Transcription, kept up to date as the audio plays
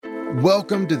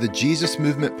Welcome to the Jesus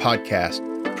Movement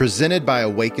Podcast, presented by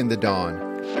Awaken the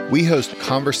Dawn. We host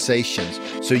conversations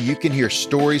so you can hear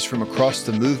stories from across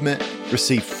the movement,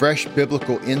 receive fresh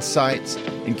biblical insights,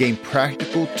 and gain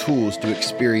practical tools to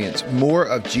experience more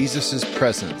of Jesus'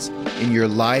 presence in your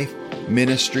life,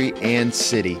 ministry, and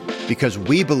city, because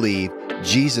we believe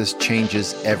Jesus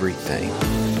changes everything.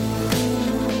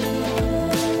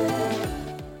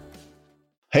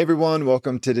 Hey everyone,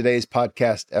 welcome to today's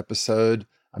podcast episode.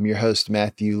 I'm your host,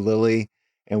 Matthew Lilly,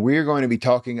 and we're going to be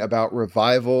talking about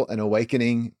revival and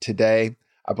awakening today.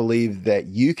 I believe that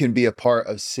you can be a part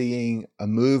of seeing a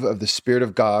move of the Spirit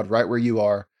of God right where you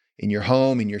are, in your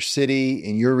home, in your city,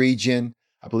 in your region.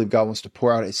 I believe God wants to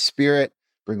pour out His Spirit,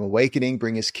 bring awakening,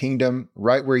 bring His kingdom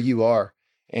right where you are.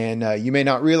 And you may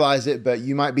not realize it, but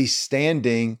you might be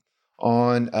standing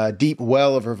on a deep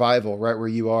well of revival right where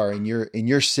you are, in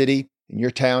your city, in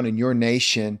your town, in your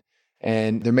nation.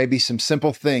 And there may be some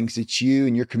simple things that you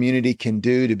and your community can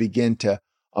do to begin to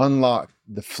unlock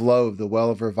the flow of the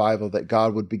well of revival, that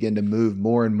God would begin to move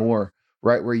more and more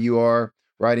right where you are,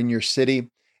 right in your city.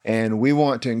 And we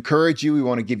want to encourage you. We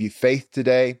want to give you faith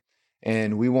today.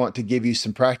 And we want to give you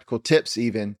some practical tips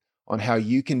even on how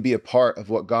you can be a part of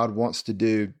what God wants to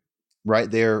do right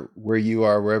there where you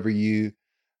are, wherever you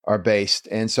are based.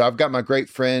 And so I've got my great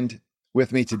friend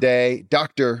with me today,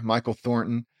 Dr. Michael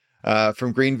Thornton.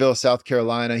 From Greenville, South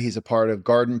Carolina. He's a part of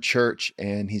Garden Church,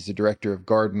 and he's the director of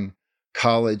Garden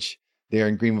College there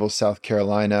in Greenville, South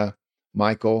Carolina.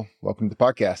 Michael, welcome to the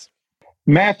podcast.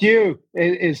 Matthew,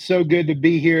 it is so good to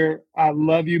be here. I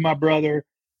love you, my brother.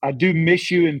 I do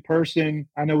miss you in person.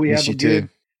 I know we have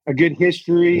a good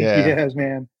history. Yeah. Yes,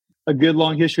 man. A good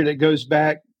long history that goes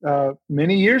back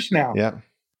many years now. Yeah.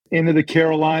 Into the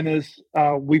Carolinas.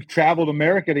 We've traveled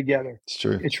America together. It's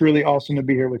true. It's really awesome to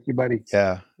be here with you, buddy.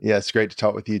 Yeah. It's great to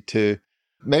talk with you too.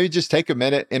 Maybe just take a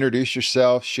minute, introduce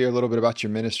yourself, share a little bit about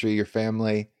your ministry, your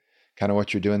family, kind of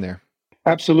what you're doing there.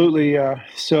 Absolutely.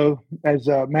 So as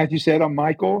Matthew said, I'm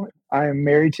Michael. I am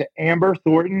married to Amber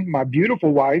Thornton, my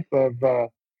beautiful wife of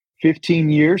 15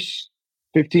 years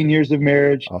of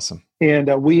marriage. Awesome.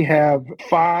 And we have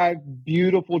 5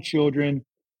 beautiful children,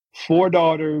 4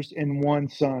 daughters and 1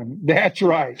 son. That's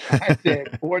right. I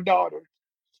said 4 daughters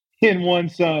and 1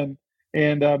 son.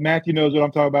 And Matthew knows what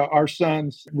I'm talking about. Our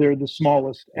sons, they're the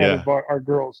smallest out of our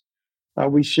girls.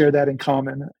 We share that in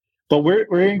common. But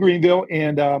we're in Greenville,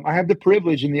 and I have the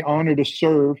privilege and the honor to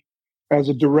serve as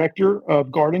a director of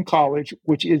Garden College,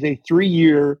 which is a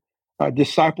 3-year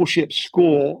discipleship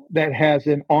school that has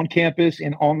an on-campus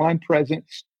and online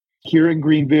presence here in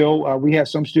Greenville. We have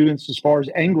some students as far as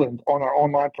England on our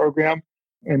online program,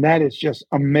 and that is just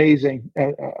amazing.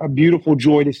 A beautiful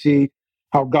joy to see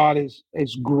how God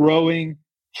is growing,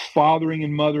 fathering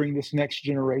and mothering this next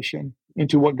generation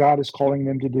into what God is calling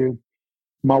them to do.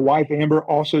 My wife, Amber,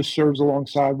 also serves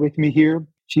alongside with me here.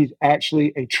 She's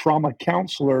actually a trauma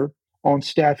counselor on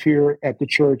staff here at the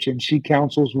church, and she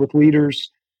counsels with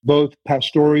leaders, both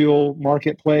pastoral,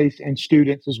 marketplace, and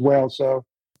students as well. So,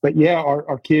 but yeah,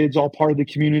 our kids, all part of the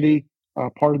community,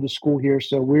 part of the school here.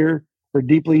 So we're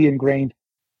deeply ingrained.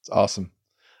 It's awesome.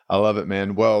 I love it,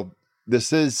 man. Well,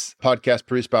 this is a podcast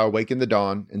produced by Awaken the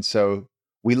Dawn. And so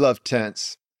we love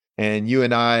tents, and you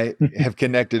and I have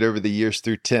connected over the years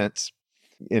through tents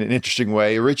in an interesting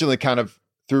way, originally kind of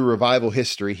through revival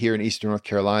history here in Eastern North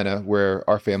Carolina, where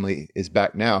our family is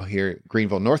back now here,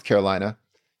 Greenville, North Carolina.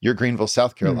 You're Greenville,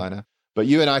 South Carolina. But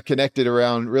you and I connected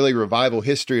around really revival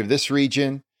history of this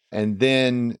region. And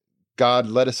then God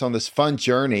led us on this fun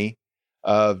journey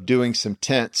of doing some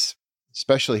tents,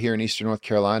 especially here in Eastern North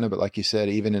Carolina, but like you said,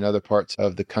 even in other parts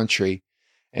of the country.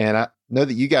 And I know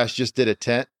that you guys just did a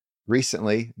tent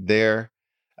recently there.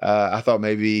 I thought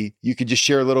maybe you could just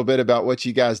share a little bit about what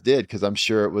you guys did, because I'm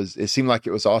sure it seemed like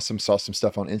it was awesome. Saw some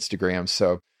stuff on Instagram.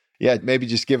 So yeah, maybe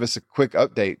just give us a quick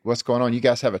update. What's going on? You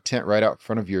guys have a tent right out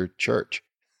front of your church.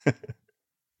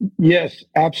 Yes,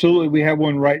 absolutely. We have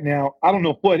one right now. I don't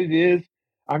know what it is.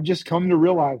 I've just come to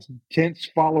realize tents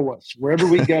follow us. Wherever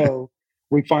we go,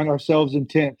 we find ourselves in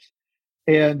tents.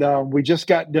 And we just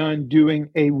got done doing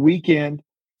a weekend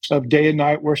of day and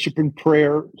night worship and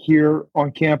prayer here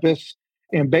on campus.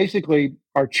 And basically,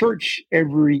 our church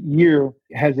every year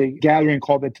has a gathering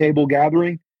called the Table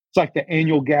Gathering. It's like the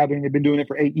annual gathering. They've been doing it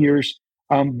for 8 years.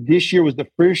 This year was the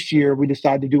first year we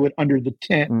decided to do it under the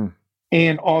tent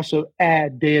and also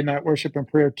add day and night worship and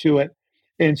prayer to it.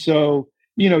 And so,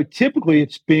 typically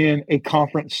it's been a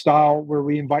conference style where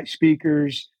we invite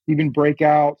speakers, even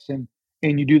breakouts, and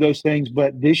you do those things.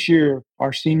 But this year,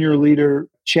 our senior leader,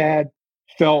 Chad,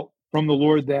 felt from the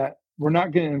Lord that we're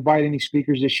not going to invite any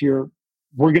speakers this year.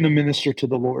 we're going to minister to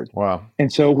the Lord. Wow.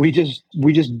 And so we just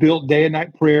built day and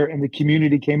night prayer, and the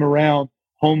community came around,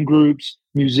 home groups,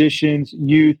 musicians,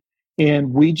 youth,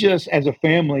 and we just, as a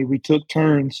family, we took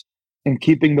turns in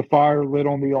keeping the fire lit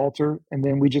on the altar, and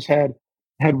then we just had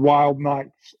wild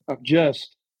nights of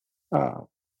just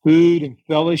food and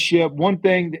fellowship. One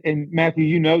thing, and Matthew,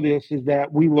 you know this, is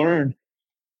that we learned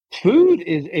food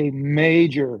is a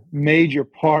major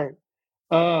part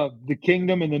of the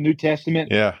kingdom in the New Testament.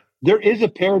 Yeah. There is a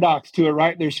paradox to it,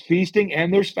 right? There's feasting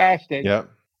and there's fasting.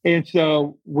 Yep. And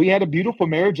so we had a beautiful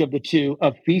marriage of the two,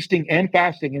 of feasting and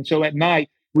fasting. And so at night,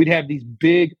 we'd have these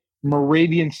big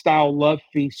Moravian style love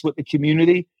feasts with the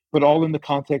community, but all in the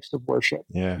context of worship.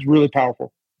 Yeah. It's really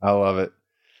powerful. I love it.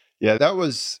 Yeah, that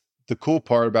was the cool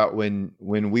part about when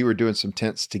we were doing some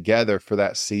tents together for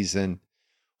that season,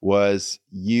 was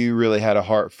you really had a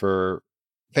heart for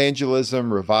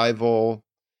evangelism, revival,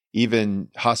 even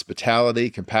hospitality,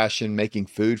 compassion, making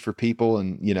food for people.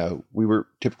 And, we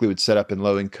typically would set up in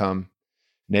low income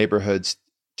neighborhoods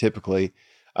typically.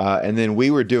 And then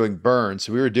we were doing burns.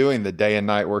 So we were doing the day and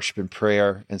night worship and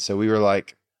prayer. And so we were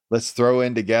like, let's throw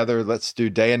in together. Let's do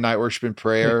day and night worship and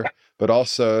prayer, but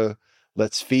also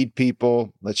let's feed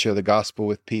people. Let's share the gospel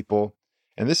with people.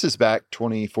 And this is back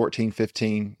 2014,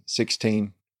 15,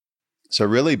 16. So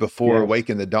really before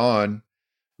Awaken the Dawn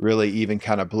really even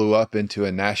kind of blew up into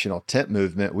a national tent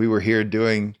movement, we were here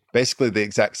doing basically the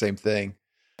exact same thing.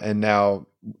 And now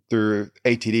through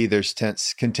ATD, there's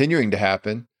tents continuing to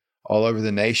happen all over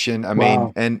the nation. I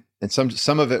mean, and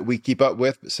some of it we keep up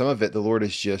with, but some of it the Lord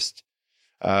is just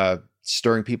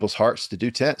stirring people's hearts to do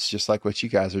tents, just like what you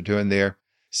guys are doing there.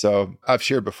 So I've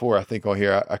shared before, I think on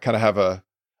here, I kind of have a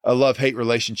love-hate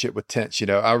relationship with tents.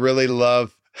 I really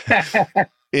love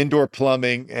indoor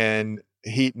plumbing and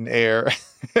heat and air,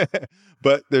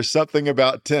 but there's something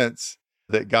about tents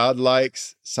that God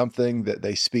likes, something that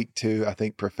they speak to, I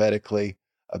think, prophetically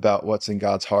about what's in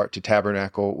God's heart to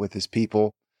tabernacle with his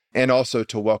people and also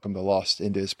to welcome the lost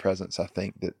into his presence. I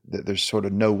think that there's sort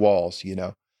of no walls,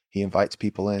 he invites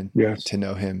people in to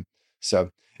know him.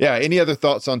 So yeah. Any other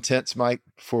thoughts on tents, Mike,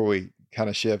 before we kind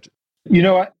of shift?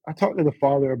 I talked to the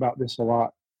Father about this a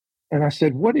lot, and I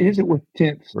said, what is it with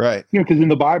tents? Right. Because in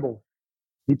the Bible,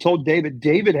 he told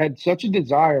David had such a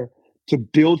desire to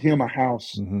build him a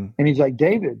house. Mm-hmm. And he's like,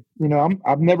 David,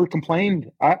 I've never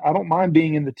complained. I don't mind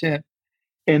being in the tent.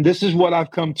 And this is what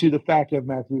I've come to the fact of,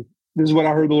 Matthew. This is what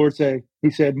I heard the Lord say. He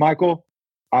said, Michael,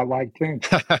 I like tents.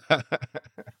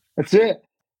 That's it.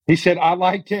 He said, I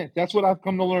like tents. That's what I've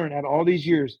come to learn out of all these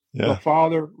years. Yeah. The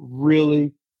Father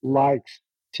really likes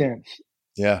tents.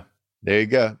 Yeah, there you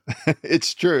go.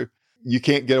 It's true. You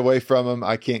can't get away from them.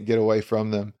 I can't get away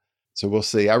from them. So we'll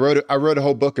see. I wrote a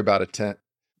whole book about a tent,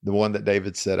 the one that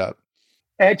David set up.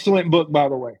 Excellent book, by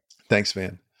the way. Thanks,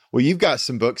 man. Well, you've got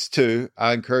some books too.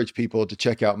 I encourage people to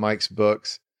check out Mike's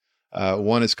books.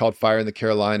 One is called Fire in the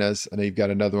Carolinas. I know you've got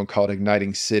another one called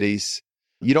Igniting Cities.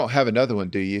 You don't have another one,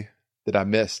 do you, that I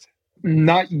missed?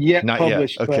 Not yet Not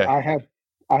published, yet. Okay. But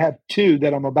I have two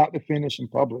that I'm about to finish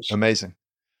and publish. Amazing.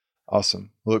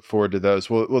 Awesome. Look forward to those.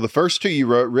 Well, the first two you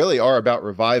wrote really are about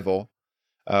revival.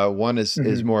 One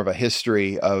is more of a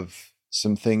history of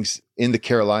some things in the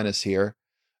Carolinas here.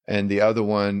 And the other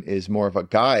one is more of a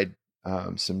guide,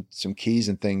 some keys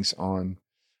and things on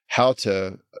how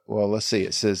to, let's see,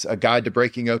 it says a guide to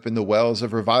breaking open the wells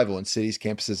of revival in cities,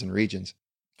 campuses, and regions.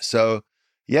 So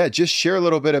yeah, just share a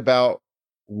little bit about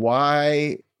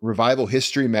why revival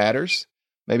history matters.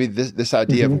 Maybe this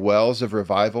idea of wells of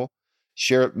revival.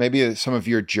 Share maybe some of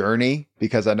your journey,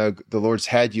 because I know the Lord's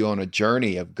had you on a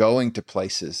journey of going to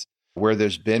places where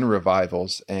there's been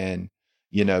revivals and,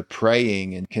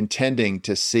 praying and contending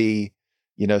to see,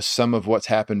 some of what's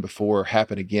happened before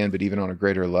happen again, but even on a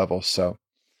greater level. So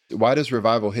why does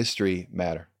revival history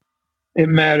matter? It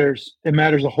matters. It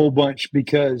matters a whole bunch,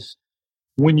 because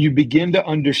when you begin to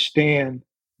understand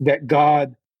that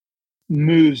God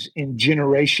moves in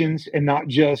generations and not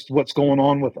just what's going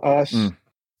on with us,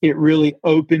 it really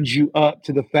opens you up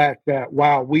to the fact that,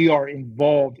 wow, we are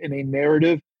involved in a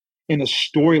narrative, in a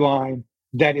storyline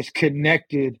that is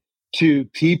connected to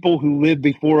people who lived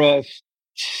before us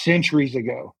centuries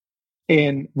ago.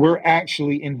 And we're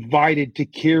actually invited to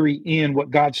carry in what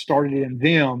God started in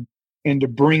them and to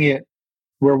bring it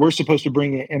where we're supposed to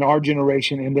bring it in our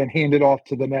generation and then hand it off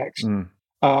to the next.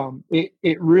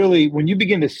 It really, when you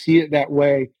begin to see it that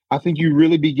way, I think you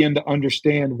really begin to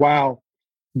understand, wow,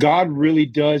 God really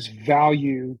does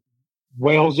value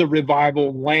wells of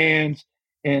revival, lands,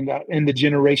 and the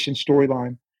generation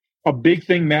storyline. A big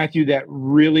thing, Matthew, that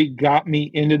really got me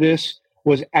into this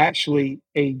was actually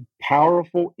a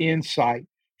powerful insight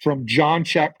from John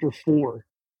chapter 4.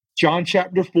 John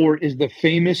chapter 4 is the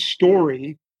famous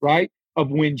story, right,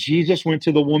 of when Jesus went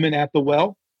to the woman at the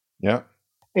well. Yeah.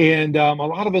 And a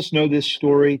lot of us know this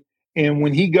story. And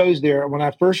when he goes there, when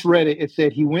I first read it, it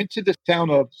said he went to the town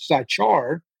of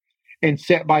Sychar and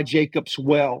sat by Jacob's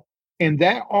well. And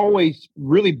that always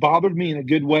really bothered me in a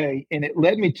good way. And it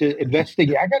led me to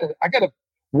investigate.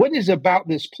 What is about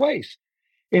this place?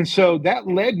 And so that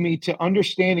led me to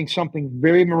understanding something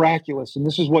very miraculous. And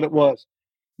this is what it was.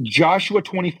 Joshua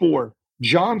 24.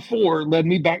 John 4 led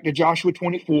me back to Joshua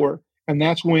 24. And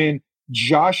that's when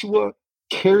Joshua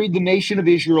carried the nation of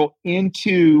Israel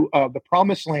into the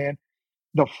promised land.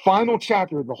 The final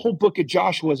chapter, the whole book of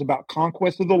Joshua is about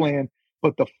conquest of the land,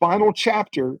 but the final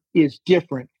chapter is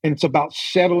different, and it's about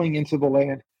settling into the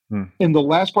land. In the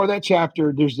last part of that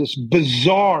chapter, there's this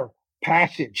bizarre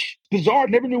passage. Bizarre,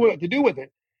 never knew what to do with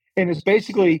it. And it's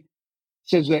basically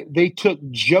says that they took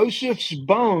Joseph's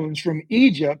bones from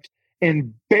Egypt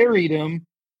and buried him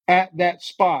at that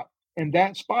spot. And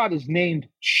that spot is named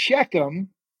Shechem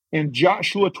in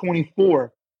Joshua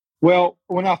 24. Well,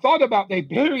 when I thought about they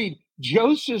buried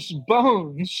Joseph's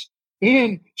bones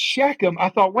in Shechem, I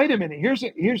thought, wait a minute,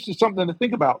 here's something to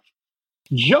think about.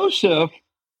 Joseph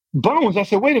bones, I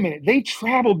said, wait a minute, they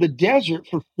traveled the desert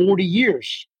for 40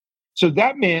 years. So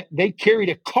that meant they carried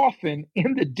a coffin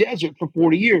in the desert for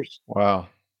 40 years. Wow.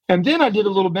 And then I did a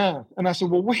little math and I said,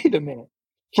 well, wait a minute.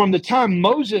 From the time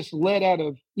Moses led out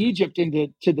of Egypt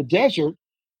to the desert,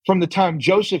 from the time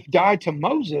Joseph died to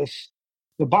Moses,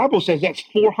 the Bible says that's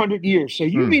 400 years. So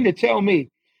you mean to tell me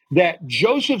that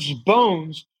Joseph's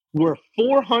bones were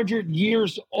 400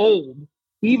 years old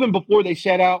even before they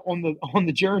set out on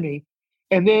the journey?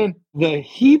 And then the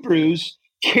Hebrews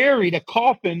carried a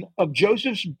coffin of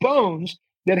Joseph's bones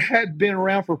that had been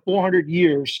around for 400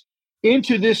 years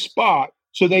into this spot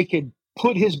so they could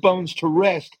put his bones to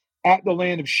rest at the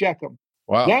land of Shechem.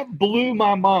 Wow. That blew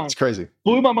my mind. It's crazy.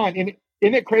 Blew my mind. And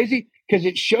isn't it crazy? Because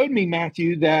it showed me,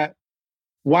 Matthew, that,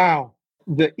 wow,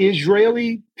 the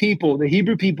Israeli people, the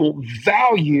Hebrew people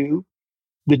value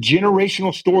the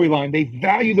generational storyline. They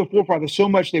value the forefathers so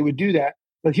much they would do that.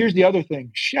 But here's the other thing,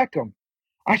 Shechem.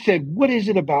 I said, what is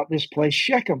it about this place,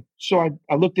 Shechem? So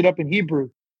I looked it up in Hebrew.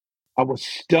 I was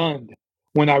stunned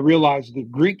when I realized the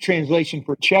Greek translation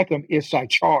for Shechem is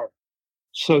Sychar.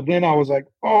 So then I was like,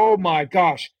 oh my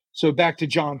gosh. So back to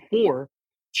John 4,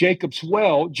 Jacob's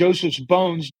well, Joseph's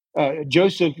bones,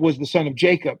 Joseph was the son of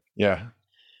Jacob. Yeah.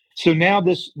 So now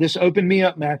this opened me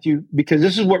up, Matthew, because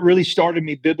this is what really started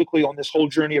me biblically on this whole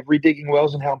journey of redigging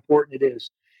wells and how important it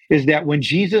is that when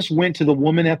Jesus went to the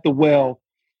woman at the well,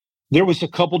 there was a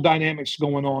couple dynamics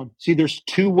going on. See, there's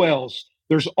two wells.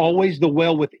 There's always the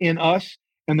well within us,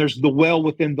 and there's the well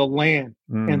within the land.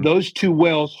 And those two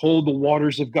wells hold the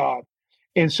waters of God.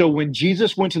 And so when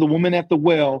Jesus went to the woman at the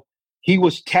well, he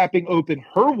was tapping open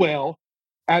her well.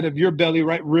 Out of your belly,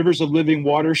 right, rivers of living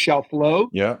water shall flow.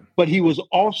 Yeah. But he was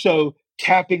also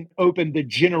tapping open the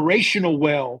generational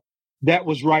well that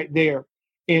was right there.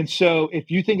 And so if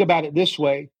you think about it this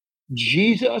way,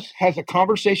 Jesus has a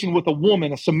conversation with a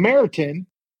woman, a Samaritan,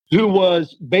 who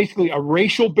was basically a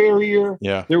racial barrier.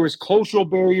 Yeah. There was cultural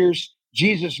barriers.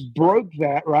 Jesus broke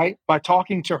that, right, by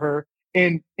talking to her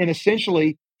and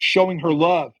essentially showing her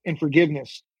love and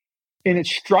forgiveness. And it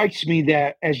strikes me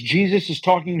that as Jesus is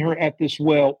talking to her at this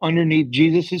well, underneath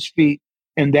Jesus's feet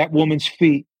and that woman's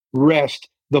feet rest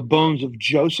the bones of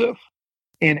Joseph,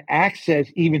 and Acts says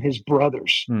even his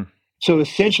brothers. So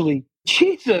essentially,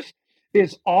 Jesus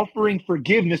is offering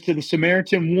forgiveness to the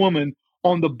Samaritan woman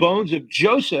on the bones of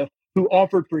Joseph, who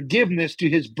offered forgiveness to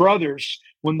his brothers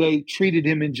when they treated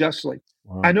him unjustly.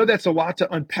 Wow. I know that's a lot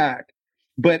to unpack,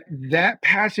 but that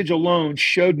passage alone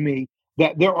showed me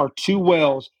that there are two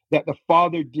wells that the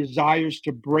Father desires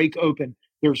to break open.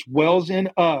 There's wells in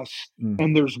us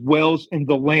and there's wells in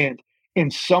the land.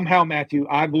 And somehow, Matthew,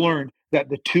 I've learned that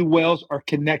the two wells are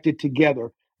connected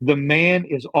together. The man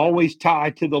is always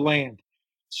tied to the land.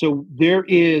 So there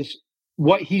is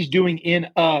what he's doing in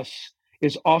us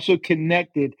is also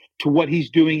connected to what he's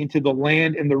doing into the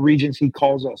land and the regions he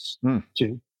calls us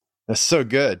to. That's so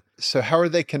good. So how are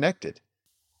they connected?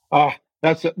 What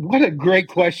a great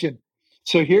question.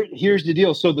 So here's the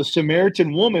deal. So the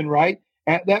Samaritan woman, right,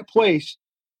 at that place,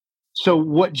 so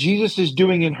what Jesus is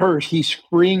doing in her, he's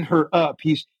freeing her up.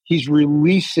 He's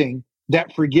releasing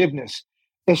that forgiveness.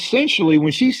 Essentially,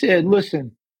 when she said,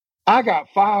 listen, I got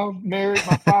five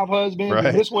husbands, Right.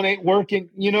 and this one ain't working,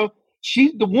 the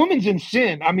woman's in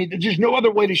sin. I mean, there's just no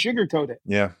other way to sugarcoat it.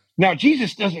 Yeah. Now,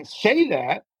 Jesus doesn't say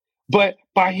that, but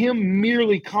by him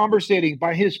merely conversating,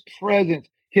 by his presence,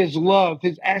 his love,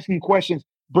 his asking questions,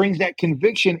 brings that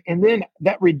conviction, and then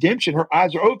that redemption, her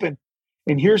eyes are open.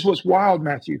 And here's what's wild,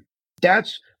 Matthew.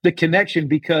 That's the connection,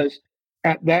 because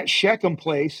at that Shechem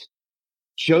place,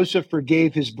 Joseph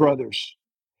forgave his brothers.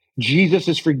 Jesus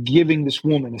is forgiving this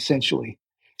woman, essentially.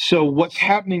 So what's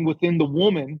happening within the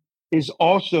woman is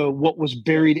also what was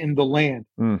buried in the land.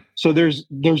 So there's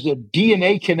a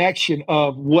DNA connection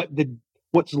of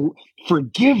what's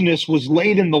forgiveness was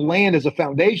laid in the land as a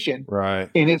foundation. Right.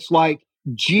 And it's like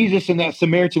Jesus and that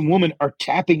Samaritan woman are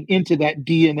tapping into that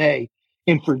DNA,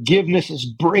 and forgiveness is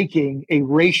breaking a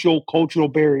racial, cultural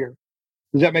barrier.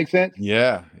 Does that make sense?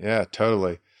 Yeah,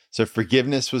 totally. So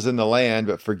forgiveness was in the land,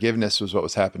 but forgiveness was what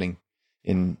was happening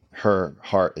in her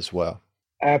heart as well.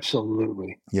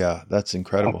 Absolutely. Yeah, that's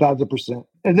incredible. 1,000%.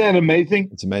 Isn't that amazing?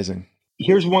 It's amazing.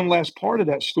 Here's one last part of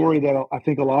that story that I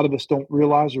think a lot of us don't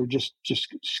realize or just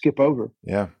skip over.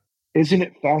 Yeah. Isn't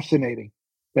it fascinating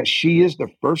that she is the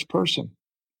first person?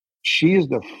 She is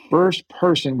the first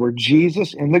person where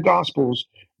Jesus in the Gospels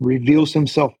reveals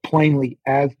himself plainly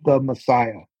as the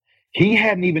Messiah. He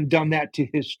hadn't even done that to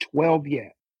his 12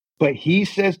 yet. But he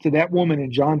says to that woman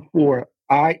in John 4,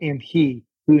 I am he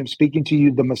who am speaking to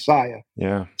you, the Messiah.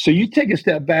 Yeah. So you take a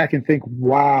step back and think,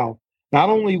 wow, not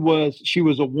only was she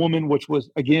a woman, which was,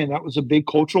 again, that was a big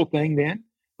cultural thing then,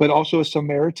 but also a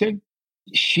Samaritan.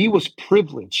 She was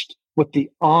privileged with the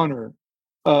honor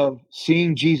of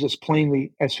seeing Jesus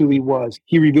plainly as who he was.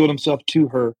 He revealed himself to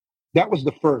her. That was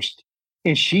the first.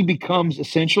 And she becomes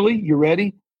essentially, you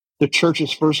ready? The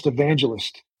church's first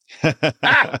evangelist.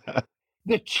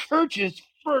 The church's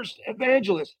first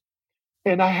evangelist.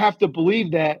 And I have to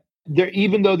believe that there,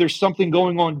 even though there's something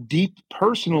going on deep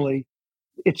personally,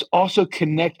 it's also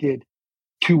connected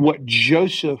to what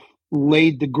Joseph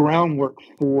laid the groundwork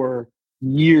for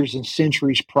years and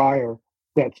centuries prior,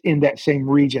 that's in that same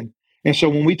region. And so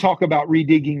when we talk about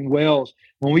redigging wells,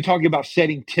 when we talk about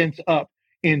setting tents up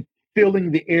and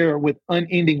filling the air with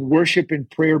unending worship and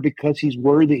prayer because he's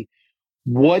worthy,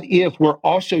 what if we're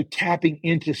also tapping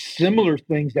into similar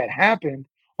things that happened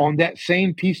on that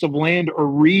same piece of land or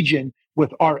region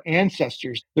with our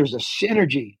ancestors? There's a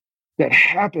synergy that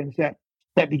happens that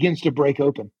begins to break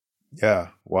open. Yeah.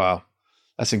 Wow.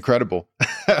 That's incredible.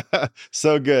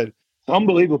 So good.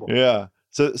 Unbelievable. Yeah.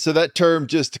 So that term,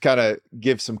 just to kind of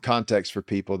give some context for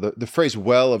people, the phrase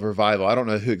well of revival, I don't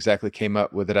know who exactly came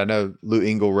up with it. I know Lou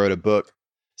Engle wrote a book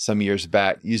some years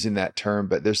back using that term,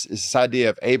 but there's this idea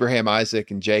of Abraham, Isaac,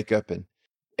 and Jacob, and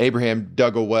Abraham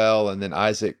dug a well, and then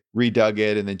Isaac redug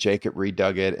it, and then Jacob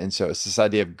redug it. And so it's this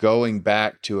idea of going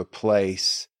back to a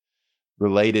place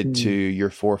related to your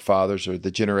forefathers or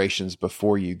the generations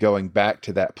before you, going back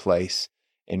to that place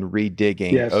and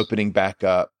redigging, opening back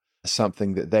up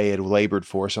something that they had labored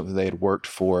for, something they had worked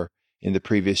for in the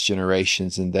previous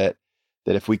generations. And that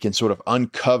if we can sort of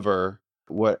uncover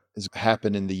what has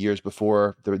happened in the years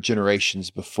before, the generations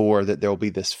before, that there will be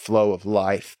this flow of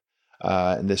life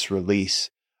and this release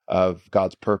of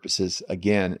God's purposes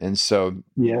again. And so,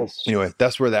 anyway,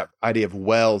 that's where that idea of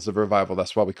wells of revival,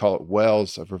 that's why we call it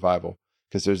wells of revival,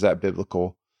 because there's that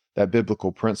biblical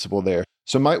principle there.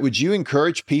 So Mike, would you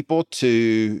encourage people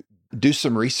to do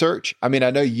some research? I mean,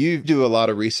 I know you do a lot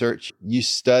of research. You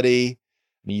study,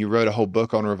 you wrote a whole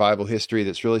book on revival history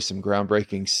that's really some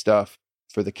groundbreaking stuff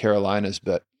for the Carolinas,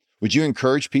 but would you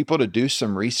encourage people to do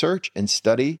some research and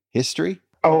study history?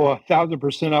 Oh,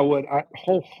 1,000% I would. I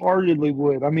wholeheartedly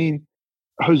would. I mean,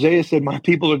 Hosea said, my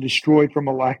people are destroyed from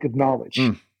a lack of knowledge.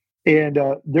 And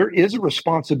there is a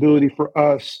responsibility for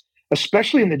us,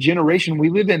 especially in the generation we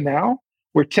live in now,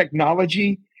 where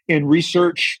technology and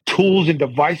research tools and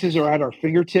devices are at our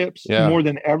fingertips more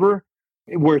than ever,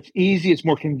 where it's easy, it's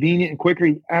more convenient and quicker.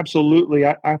 Absolutely.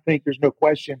 I think there's no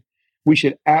question we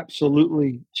should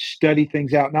absolutely study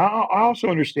things out. Now, I also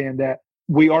understand that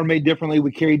we are made differently.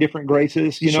 We carry different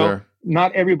graces. You know,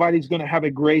 not everybody's going to have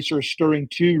a grace or a stirring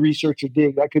to research or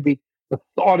dig. That could be, the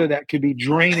thought of that could be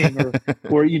draining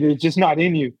or you know, it's just not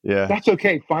in you. That's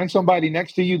okay. Find somebody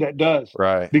next to you that does.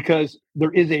 Right. Because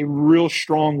there is a real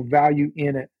strong value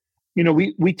in it. You know,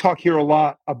 we talk here a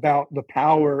lot about the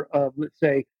power of, let's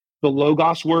say, the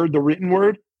Logos word, the written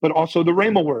word, but also the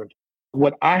Rhema word.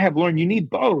 What I have learned, you need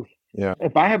both.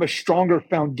 If I have a stronger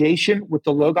foundation with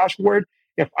the Logos word,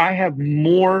 if I have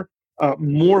more of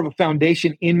a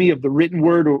foundation in me of the written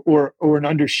word or an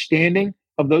understanding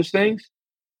of those things,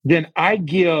 then I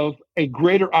give a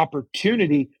greater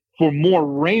opportunity for more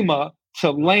Rhema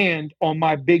to land on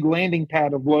my big landing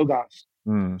pad of Logos.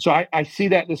 So I see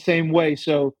that the same way.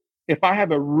 So if I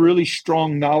have a really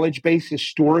strong knowledge base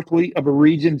historically of a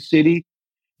region, city,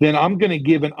 then I'm going to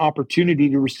give an opportunity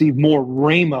to receive more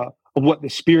Rhema of what the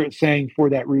Spirit's saying for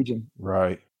that region.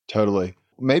 Right. Totally.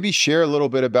 maybe share a little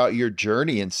bit about your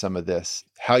journey in some of this,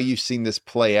 how you've seen this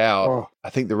play out. Oh, I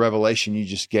think the revelation you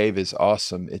just gave is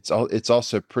awesome. It's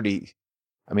also pretty,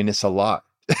 I mean, it's a lot.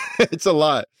 It's a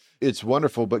lot. It's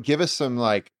wonderful, but give us some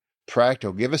like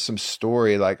practical, give us some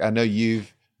story. Like I know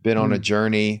you've been on a mm,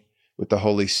 journey with the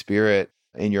Holy Spirit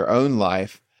in your own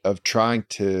life of trying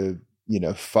to,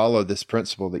 follow this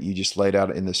principle that you just laid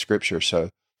out in the scripture. So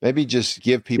maybe just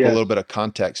give people a yes. little bit of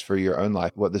context for your own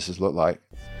life, what this has looked like.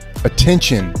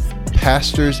 Attention,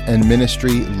 pastors and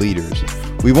ministry leaders.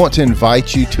 We want to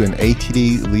invite you to an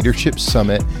ATD Leadership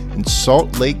Summit in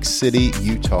Salt Lake City,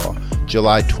 Utah,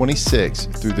 July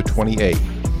 26th through the 28th.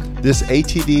 This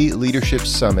ATD Leadership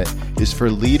Summit is for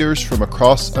leaders from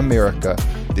across America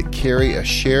that carry a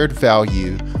shared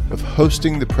value of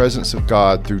hosting the presence of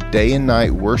God through day and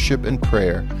night worship and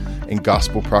prayer and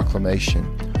gospel proclamation.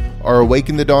 Our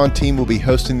Awaken the Dawn team will be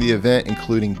hosting the event,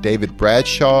 including David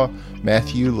Bradshaw,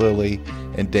 Matthew Lilly,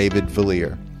 and David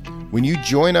Villier. When you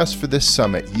join us for this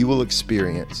summit, you will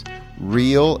experience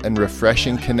real and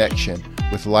refreshing connection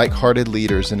with like-hearted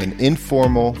leaders in an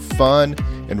informal, fun,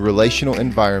 and relational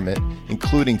environment,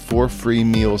 including 4 free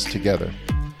meals together.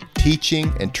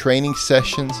 Teaching and training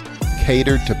sessions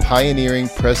catered to pioneering,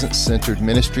 presence-centered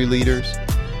ministry leaders,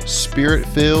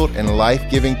 spirit-filled and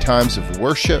life-giving times of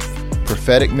worship,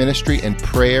 prophetic ministry, and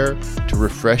prayer to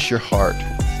refresh your heart.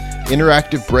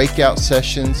 Interactive breakout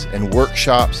sessions and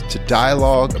workshops to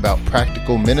dialogue about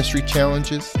practical ministry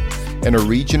challenges, and a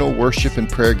regional worship and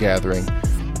prayer gathering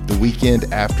the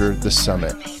weekend after the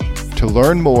summit. To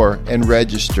learn more and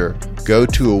register, go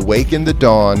to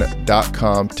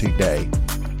awakenthedawn.com today.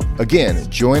 Again,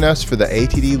 join us for the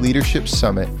ATD Leadership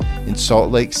Summit in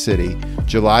Salt Lake City,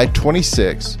 July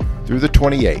 26th through the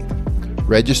 28th.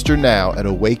 Register now at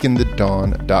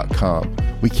awakenthedawn.com.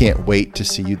 We can't wait to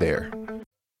see you there.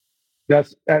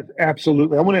 That's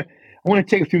absolutely. I want to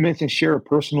take a few minutes and share a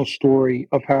personal story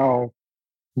of how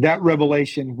that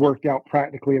revelation worked out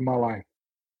practically in my life.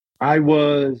 I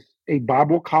was a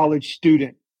Bible college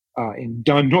student in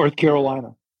Dunn, North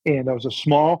Carolina, and I was a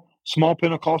small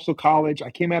Pentecostal college.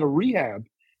 I came out of rehab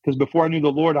because before I knew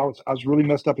the Lord, I was really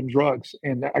messed up in drugs,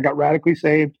 and I got radically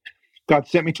saved. God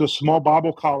sent me to a small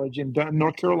Bible college in Dunn,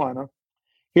 North Carolina.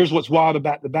 Here's what's wild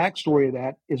about the backstory of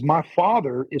that is my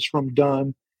father is from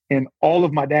Dunn, and all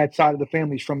of my dad's side of the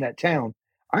family is from that town.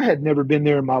 I had never been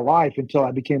there in my life until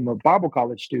I became a Bible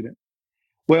college student.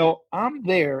 Well, I'm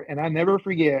there, and I never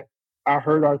forget, I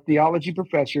heard our theology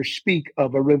professor speak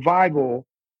of a revival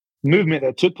movement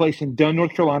that took place in Dunn,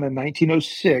 North Carolina in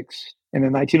 1906 and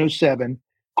in 1907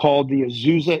 called the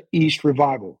Azusa East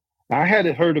Revival. Now, I had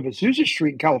heard of Azusa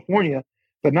Street in California,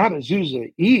 but not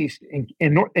Azusa East in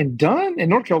Dunn in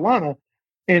North Carolina,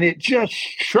 and it just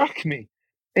struck me.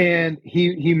 And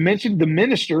he mentioned the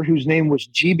minister whose name was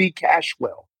G.B.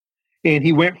 Cashwell. And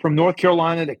he went from North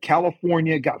Carolina to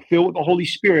California, got filled with the Holy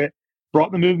Spirit,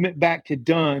 brought the movement back to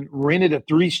Dunn, rented a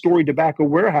 3-story tobacco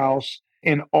warehouse,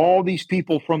 and all these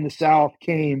people from the South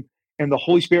came, and the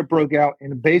Holy Spirit broke out,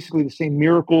 and basically the same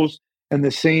miracles and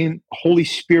the same Holy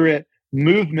Spirit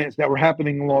movements that were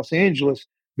happening in Los Angeles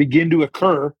begin to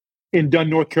occur in Dunn,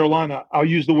 North Carolina. I'll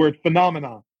use the word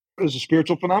phenomenon. It was a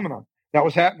spiritual phenomenon that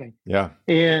was happening. Yeah.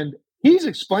 And he's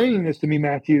explaining this to me,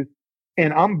 Matthew,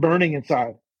 and I'm burning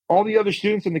inside. All the other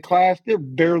students in the class, they're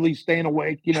barely staying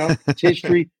awake, it's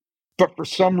history. But for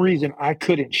some reason, I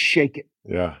couldn't shake it.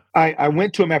 Yeah. I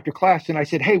went to him after class and I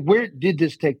said, "Hey, where did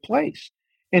this take place?"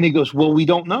 And he goes, "Well, we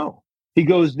don't know." He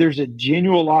goes, "There's a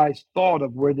generalized thought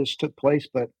of where this took place,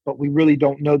 but we really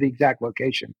don't know the exact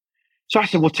location." So I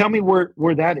said, "Well, tell me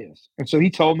where that is." And so he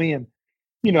told me, and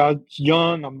I was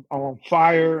young, I'm on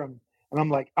fire, and I'm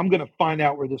like, I'm gonna find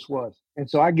out where this was. And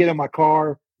so I get in my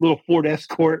car, little Ford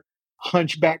Escort,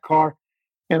 hunchback car,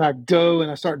 and I go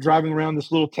and I start driving around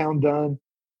this little town Dunn.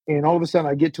 And all of a sudden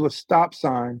I get to a stop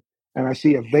sign and I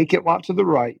see a vacant lot to the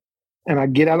right. And I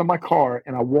get out of my car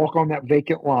and I walk on that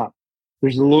vacant lot.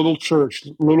 There's a little church,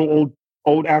 little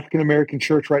old African American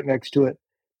church right next to it.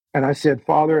 And I said,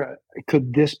 "Father,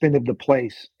 could this be the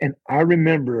place?" And I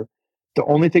remember the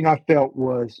only thing I felt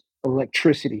was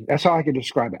electricity. That's how I could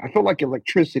describe it. I felt like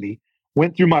electricity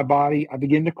went through my body. I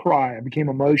began to cry. I became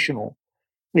emotional.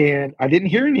 And I didn't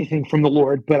hear anything from the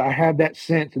Lord, but I had that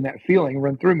sense and that feeling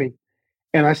run through me.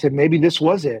 And I said, maybe this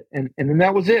was it. And then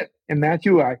that was it. And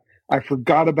Matthew, I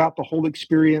forgot about the whole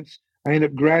experience. I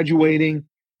ended up graduating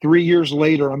 3 years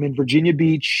later. I'm in Virginia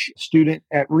Beach, student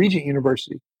at Regent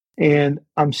University. And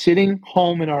I'm sitting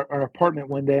home in our apartment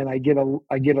one day, and I get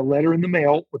a letter in the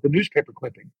mail with a newspaper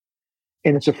clipping.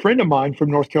 And it's a friend of mine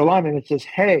from North Carolina, and it says,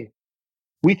 "Hey,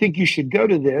 we think you should go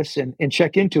to this and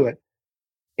check into it.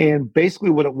 And basically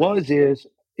what it was is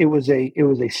it was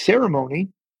a ceremony.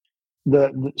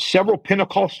 The several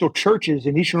Pentecostal churches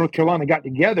in Eastern North Carolina got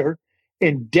together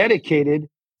and dedicated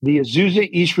the Azusa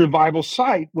East Revival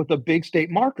site with a big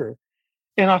state marker.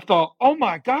 And I thought, oh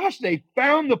my gosh, they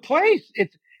found the place.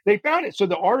 They found it. So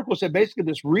the article said basically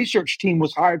this research team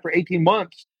was hired for 18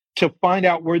 months to find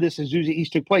out where this Azusa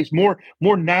East took place. More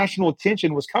national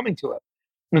attention was coming to it.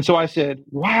 And so I said,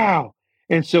 wow.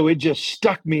 And so it just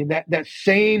stuck me. And that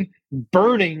same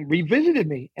burning revisited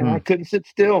me, and I couldn't sit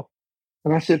still.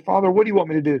 And I said, Father, what do you want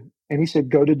me to do? And he said,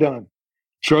 go to Dunn.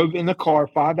 Drove in the car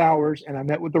 5 hours, and I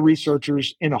met with the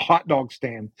researchers in a hot dog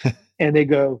stand. And they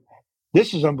go,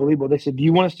 this is unbelievable. They said, do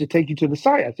you want us to take you to the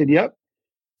site? I said, yep.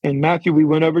 And Matthew, we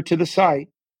went over to the site,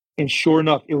 and sure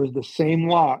enough, it was the same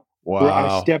lot where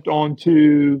I stepped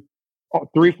onto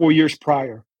 3 or 4 years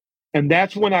prior. And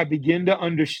that's when I began to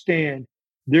understand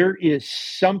there is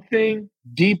something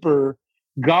deeper.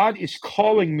 God is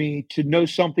calling me to know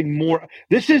something more.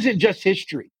 This isn't just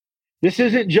history. This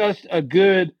isn't just a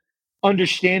good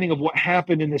understanding of what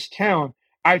happened in this town.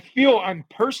 I feel I'm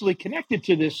personally connected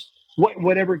to this,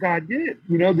 whatever God did,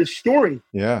 this story.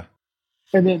 Yeah.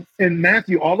 And then in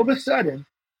Matthew, all of a sudden,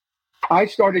 I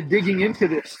started digging into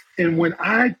this. And when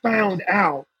I found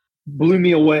out, blew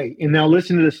me away. And now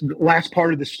listen to this last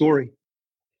part of the story.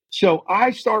 So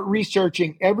I start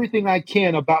researching everything I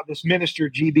can about this minister,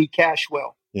 G.B.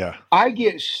 Cashwell. Yeah. I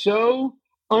get so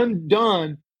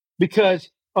undone because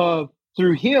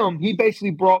through him, he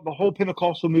basically brought the whole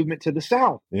Pentecostal movement to the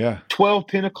South. Yeah. 12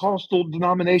 Pentecostal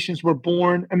denominations were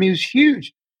born. I mean, it was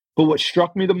huge. But what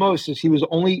struck me the most is he was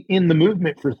only in the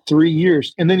movement for 3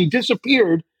 years. And then he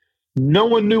disappeared. No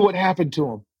one knew what happened to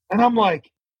him. And I'm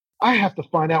like, I have to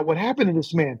find out what happened to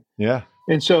this man. Yeah.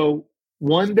 And so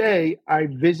one day I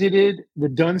visited the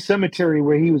Dunn Cemetery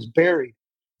where he was buried,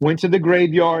 went to the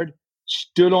graveyard,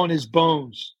 stood on his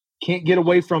bones, can't get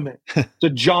away from it. It's a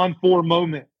John 4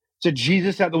 moment. It's a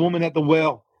Jesus at the woman at the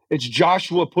well. It's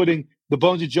Joshua putting the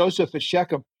bones of Joseph at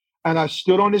Shechem. And I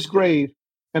stood on his grave,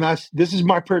 and this is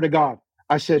my prayer to God.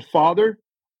 I said, Father,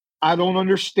 I don't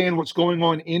understand what's going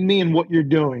on in me and what you're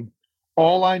doing.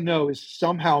 All I know is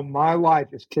somehow my life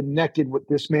is connected with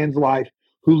this man's life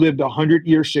who lived 100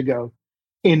 years ago.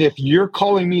 And if you're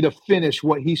calling me to finish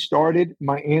what he started,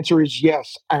 my answer is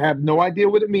yes. I have no idea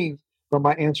what it means, but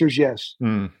my answer is yes.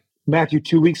 Matthew,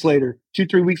 3 weeks later,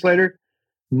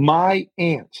 my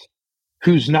aunt,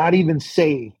 who's not even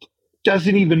saved,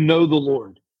 doesn't even know the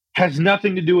Lord, has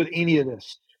nothing to do with any of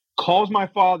this, calls my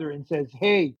father and says,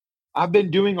 hey, I've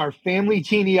been doing our family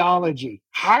genealogy,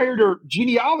 hired her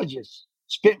genealogist,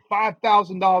 spent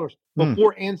 $5,000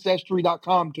 before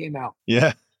Ancestry.com came out.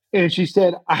 Yeah. And she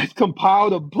said, I've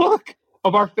compiled a book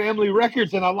of our family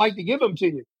records and I'd like to give them to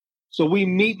you. So we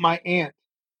meet my aunt.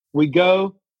 We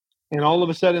go, and all of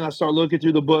a sudden I start looking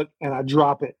through the book and I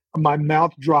drop it. My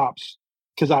mouth drops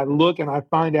because I look and I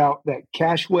find out that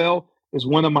Cashwell is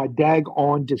one of my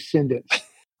daggone descendants.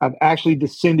 I've actually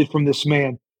descended from this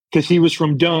man because he was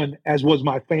from Dunn, as was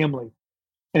my family.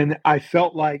 And I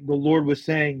felt like the Lord was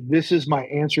saying, this is my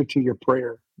answer to your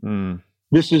prayer.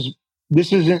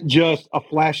 This isn't just a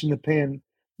flash in the pan.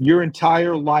 Your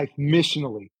entire life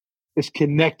missionally is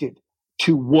connected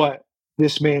to what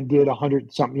this man did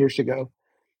 100-something years ago.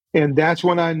 And that's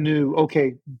when I knew,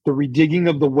 okay, the redigging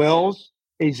of the wells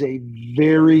is a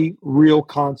very real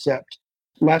concept.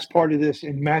 Last part of this,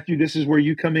 and Matthew, this is where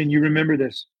you come in. You remember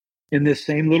this. In this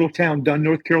same little town, Dunn,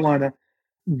 North Carolina,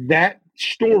 that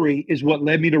story is what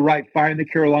led me to write Fire in the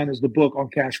Carolinas, the book on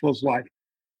Cashwell's life.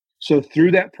 So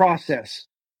through that process,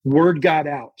 word got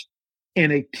out,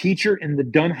 and a teacher in the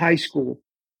Dunn High School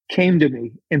came to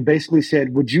me and basically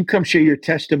said, would you come share your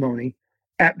testimony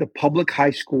at the public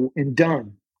high school in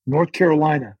Dunn, North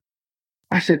Carolina?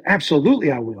 I said,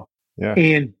 absolutely, I will. Yeah.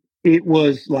 And it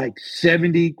was like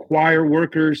 70 choir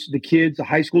workers, the kids, the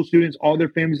high school students, all their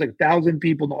families, like 1,000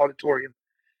 people in the auditorium.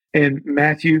 And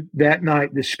Matthew, that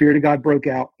night, the Spirit of God broke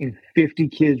out and 50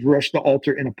 kids rushed the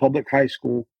altar in a public high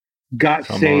school, got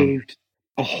saved.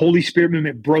 A Holy Spirit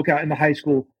movement broke out in the high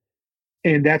school.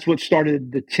 And that's what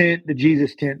started the tent, the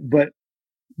Jesus tent. But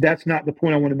that's not the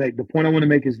point I want to make. The point I want to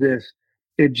make is this.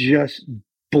 It just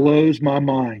blows my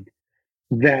mind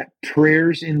that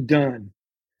prayers in Dunn,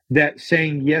 that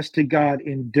saying yes to God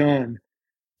in Dunn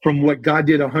from what God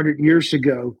did 100 years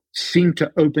ago seemed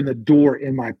to open a door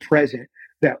in my present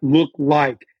that looked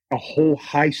like a whole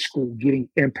high school getting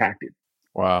impacted.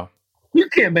 Wow. You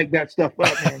can't make that stuff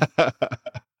up, man.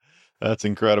 That's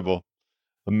incredible.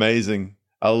 Amazing.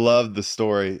 I love the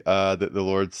story that the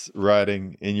Lord's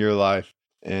writing in your life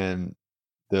and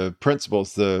the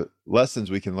principles, the lessons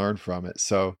we can learn from it.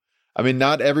 So I mean,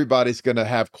 not everybody's going to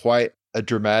have quite a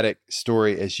dramatic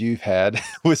story as you've had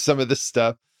with some of this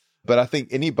stuff, but I think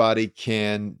anybody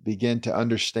can begin to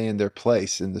understand their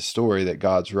place in the story that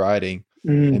God's writing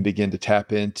and begin to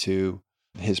tap into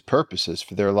his purposes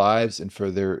for their lives and for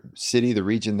their city, the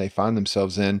region they find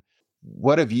themselves in.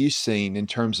 What have you seen in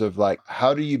terms of like,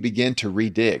 how do you begin to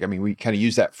redig? I mean, we kind of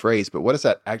use that phrase, but what does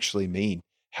that actually mean?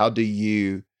 How do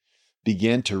you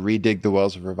begin to redig the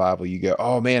wells of revival? You go,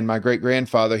 oh man, my great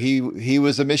grandfather, he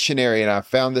was a missionary and I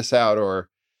found this out. Or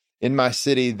in my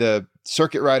city, the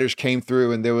circuit riders came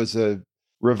through and there was a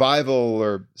revival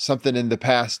or something in the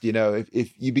past. You know,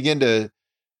 if you begin to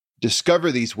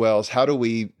discover these wells, how do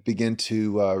we begin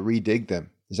to redig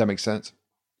them? Does that make sense?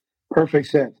 Perfect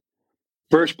sense.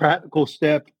 First practical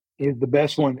step is the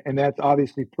best one, and that's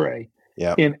obviously pray.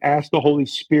 Yeah. And ask the Holy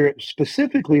Spirit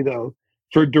specifically, though,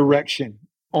 for direction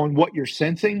on what you're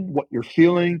sensing, what you're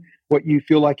feeling, what you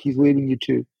feel like he's leading you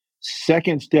to.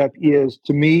 Second step is,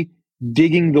 to me,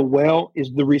 digging the well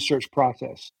is the research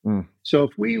process. So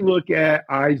if we look at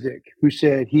Isaac, who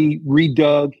said he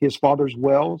redug his father's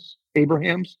wells,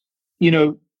 Abraham's, you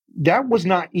know, that was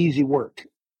not easy work.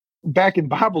 Back in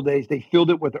Bible days, they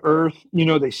filled it with earth, you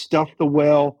know, they stuffed the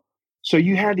well. So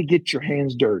you had to get your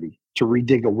hands dirty to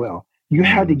redig a well. You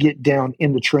had to get down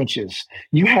in the trenches.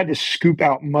 You had to scoop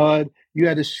out mud. You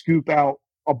had to scoop out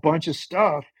a bunch of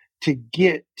stuff to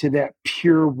get to that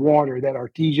pure water, that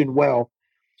artesian well.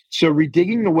 So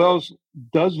redigging the wells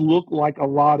does look like a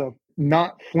lot of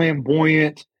not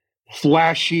flamboyant,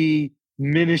 flashy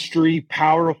ministry,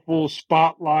 powerful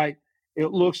spotlight.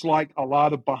 It looks like a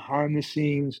lot of behind the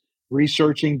scenes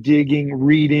researching, digging,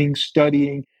 reading,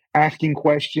 studying, asking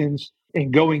questions,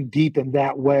 and going deep in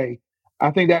that way.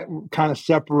 I think that kind of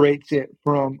separates it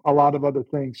from a lot of other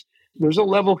things. There's a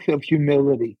level of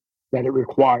humility that it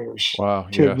requires to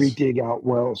redig out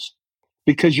wells,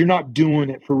 because you're not doing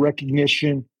it for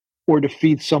recognition or to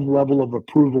feed some level of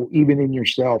approval, even in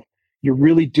yourself. You're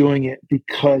really doing it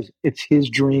because it's his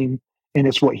dream and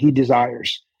it's what he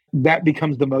desires. That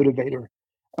becomes the motivator.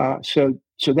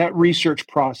 So that research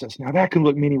process, now that can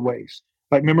look many ways.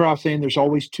 Like, remember I was saying there's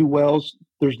always two wells.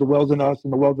 There's the wells in us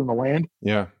and the wells in the land.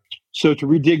 Yeah. So to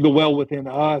redig the well within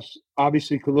us,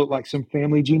 obviously could look like some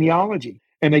family genealogy.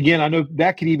 And again, I know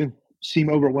that could even seem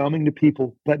overwhelming to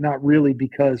people, but not really,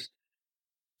 because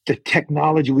the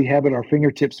technology we have at our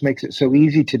fingertips makes it so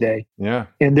easy today. Yeah.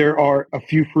 And there are a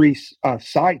few free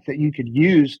sites that you could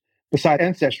use besides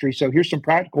Ancestry. So here's some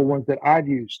practical ones that I've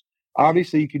used.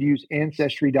 Obviously, you could use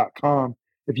Ancestry.com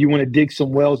if you want to dig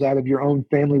some wells out of your own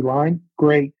family line.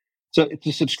 Great. So it's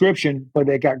a subscription, but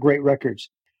they got great records.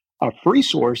 A free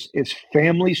source is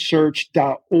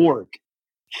FamilySearch.org.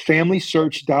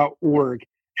 FamilySearch.org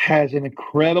has an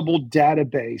incredible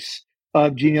database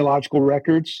of genealogical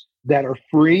records that are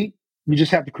free. You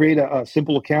just have to create a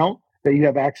simple account that you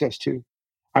have access to.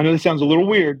 I know this sounds a little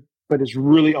weird, but it's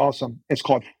really awesome. It's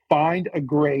called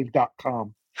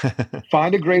findagrave.com.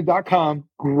 Findagrave.com,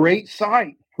 great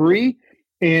site, free.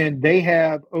 And they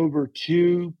have over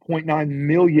 2.9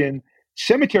 million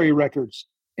cemetery records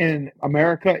in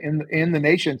America and in the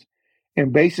nations.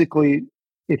 And basically,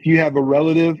 if you have a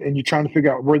relative and you're trying to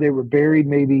figure out where they were buried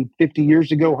maybe 50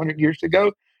 years ago, 100 years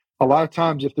ago, a lot of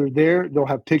times if they're there, they'll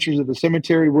have pictures of the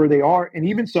cemetery where they are, and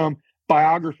even some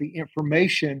biography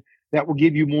information that will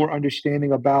give you more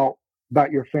understanding about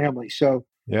your family. So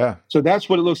that's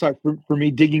what it looks like for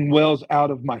me, digging wells out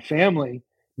of my family.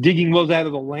 Digging wells out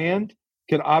of the land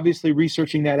could obviously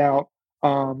researching that out.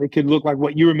 It could look like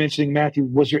what you were mentioning, Matthew.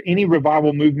 Was there any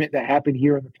revival movement that happened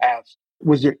here in the past?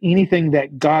 Was there anything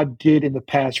that God did in the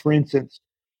past? For instance,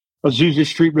 Azusa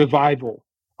Street Revival.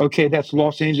 Okay, that's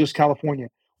Los Angeles, California.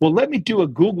 Well, let me do a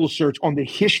Google search on the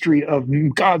history of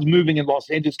God's moving in Los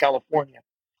Angeles, California.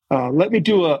 Let me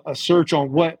do a search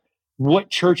on what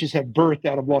churches have birthed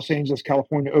out of Los Angeles,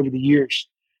 California over the years.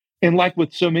 And like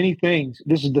with so many things,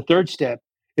 this is the third step.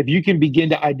 If you can begin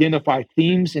to identify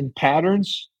themes and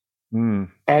patterns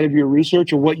out of your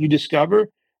research or what you discover,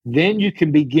 then you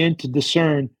can begin to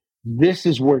discern this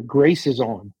is where grace is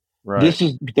on. Right. This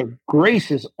is the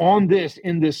grace is on this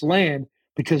in this land,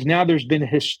 because now there's been a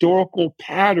historical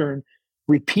pattern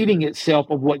repeating itself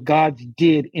of what God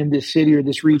did in this city or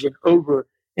this region over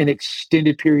an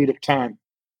extended period of time.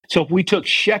 So if we took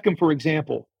Shechem, for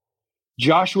example,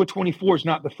 Joshua 24 is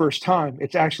not the first time.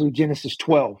 It's actually Genesis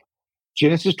 12.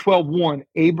 Genesis 12:1,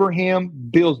 Abraham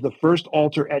builds the first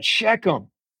altar at Shechem.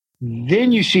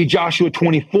 Then you see Joshua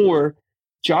 24,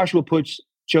 Joshua puts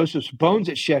Joseph's bones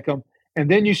at Shechem. And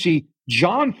then you see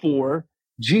John 4,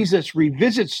 Jesus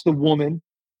revisits the woman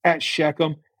at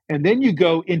Shechem. And then you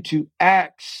go into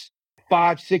Acts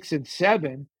 5, 6, and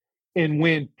 7. And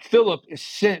when Philip is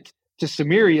sent to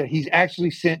Samaria, he's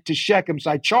actually sent to Shechem,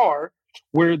 Sychar,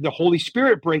 where the Holy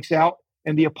Spirit breaks out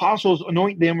and the apostles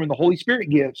anoint them when the Holy Spirit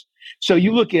gives. So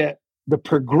you look at the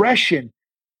progression.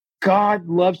 God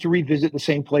loves to revisit the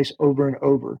same place over and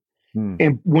over.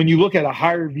 And when you look at a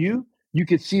higher view, you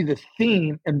could see the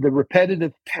theme and the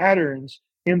repetitive patterns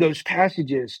in those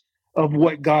passages of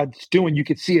what God's doing. You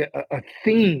could see a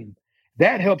theme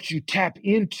that helps you tap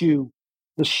into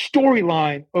the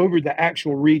storyline over the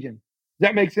actual region. Does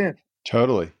that make sense?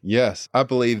 Totally. Yes. I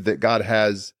believe that God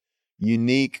has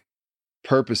unique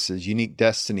purposes, unique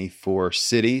destiny for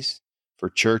cities, for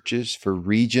churches, for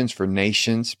regions, for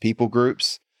nations, people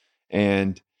groups.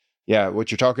 And yeah,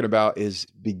 what you're talking about is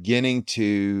beginning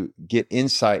to get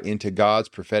insight into God's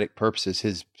prophetic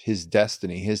purposes, his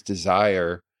destiny, his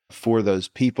desire for those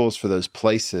peoples, for those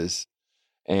places.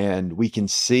 And we can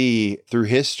see through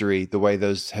history the way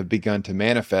those have begun to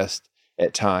manifest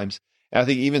at times. And I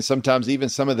think even sometimes, even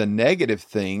some of the negative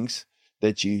things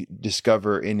that you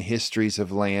discover in histories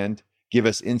of land give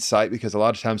us insight, because a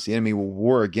lot of times the enemy will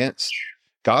war against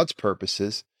God's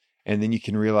purposes. And then you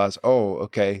can realize, oh,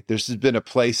 okay, this has been a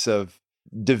place of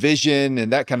division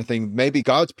and that kind of thing. Maybe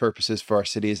God's purposes for our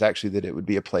city is actually that it would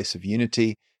be a place of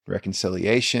unity,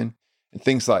 reconciliation, and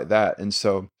things like that. And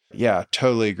so, yeah, I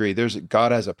totally agree.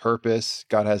 God has a purpose.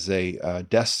 God has a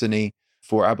destiny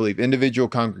for, I believe, individual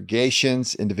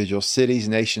congregations, individual cities,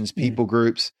 nations, people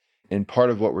groups. And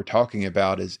part of what we're talking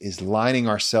about is lining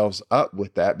ourselves up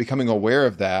with that, becoming aware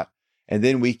of that. And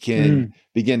then we can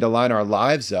begin to line our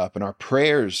lives up and our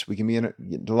prayers. We can begin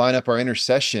to line up our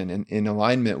intercession in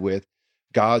alignment with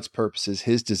God's purposes,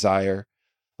 his desire.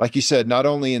 Like you said, not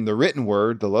only in the written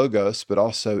word, the Logos, but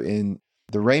also in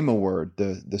the Rhema word,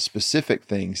 the specific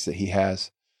things that he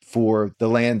has for the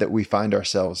land that we find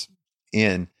ourselves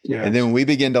in. Yes. And then when we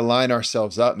begin to line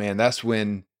ourselves up, man, that's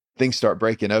when things start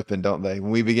breaking open, don't they?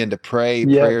 When we begin to pray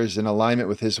prayers in alignment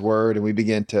with his word, and we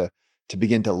begin to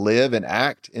live and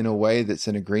act in a way that's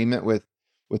in agreement with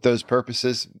those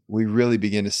purposes, we really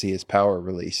begin to see his power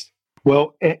released.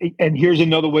 Well, and here's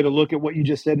another way to look at what you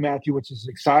just said, Matthew, which is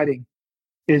exciting,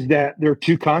 is that there are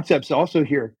two concepts also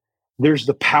here. There's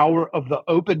the power of the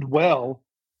opened well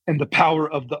and the power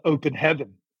of the open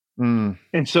heaven.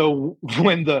 And so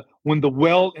when the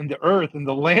well and the earth and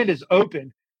the land is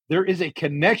open, there is a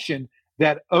connection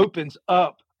that opens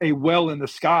up a well in the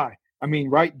sky. I mean,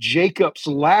 right? Jacob's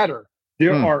ladder.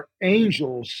 There are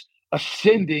angels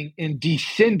ascending and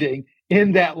descending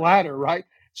in that ladder, right?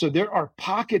 So there are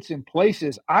pockets and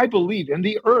places, I believe, in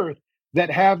the earth that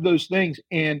have those things.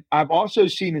 And I've also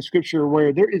seen in scripture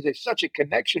where there is such a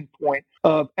connection point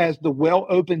of, as the well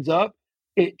opens up,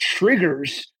 it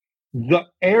triggers the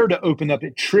air to open up.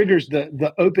 It triggers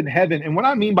the open heaven. And what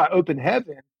I mean by open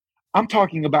heaven, I'm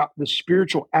talking about the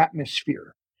spiritual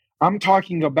atmosphere. I'm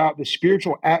talking about the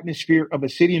spiritual atmosphere of a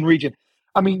city and region.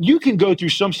 I mean, you can go through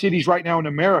some cities right now in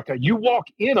America. You walk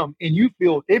in them and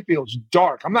it feels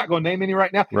dark. I'm not going to name any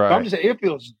right now, but I'm just saying it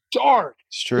feels dark.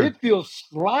 It's true. It feels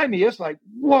slimy. It's like,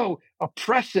 whoa,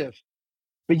 oppressive.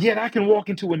 But yet I can walk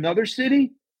into another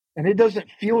city and it doesn't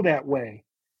feel that way.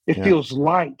 It feels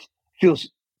light, feels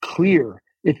clear.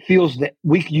 It feels that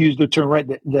we can use the term, right,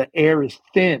 that the air is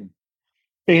thin.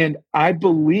 And I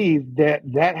believe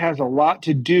that has a lot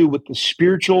to do with the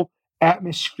spiritual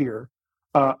atmosphere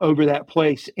over that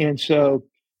place. And so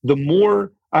the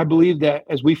more I believe that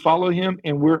as we follow him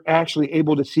and we're actually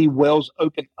able to see wells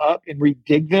open up and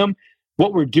redig them,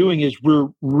 what we're doing is we're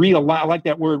realigning, I like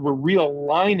that word, we're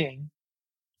realigning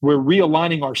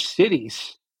our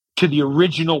cities to the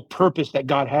original purpose that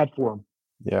God had for them.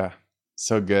 Yeah,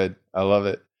 so good. I love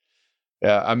it.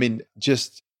 Yeah, I mean,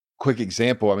 just quick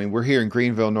example. I mean, we're here in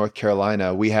Greenville, North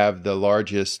Carolina. We have the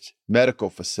largest medical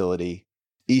facility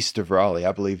east of Raleigh.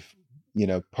 I believe,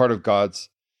 part of God's,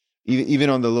 even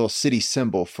on the little city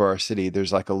symbol for our city,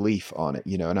 there's like a leaf on it,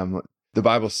 and the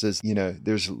Bible says,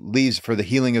 there's leaves for the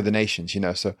healing of the nations,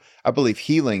 so I believe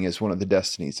healing is one of the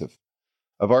destinies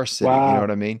of our city. Wow. You know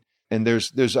what I mean? And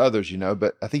there's others,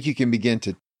 but I think you can begin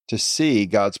to see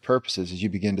God's purposes as you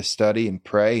begin to study and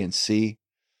pray and see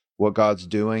what God's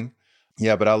doing.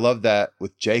 Yeah, but I love that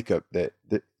with Jacob, that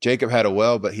Jacob had a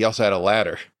well, but he also had a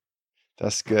ladder.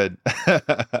 That's good.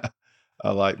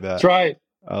 I like that. That's right.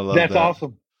 I love That's that.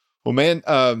 Awesome. Well,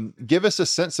 man, give us a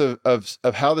sense of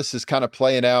how this is kind of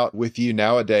playing out with you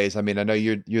nowadays. I mean, I know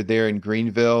you're there in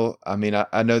Greenville. I mean,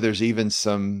 I know there's even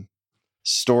some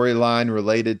storyline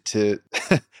related to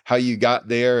how you got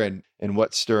there and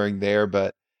what's stirring there.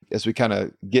 But as we kind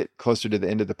of get closer to the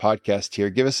end of the podcast here,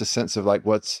 give us a sense of like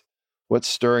what's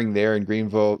stirring there in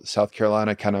Greenville, South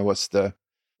Carolina, kind of what's the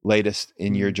latest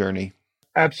in your journey.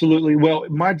 Absolutely. Well,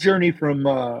 my journey from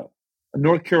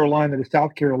North Carolina to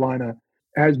South Carolina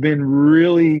has been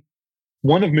really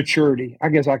one of maturity. I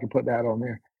guess I could put that on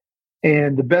there.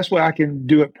 And the best way I can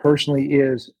do it personally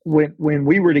is when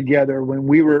we were together, when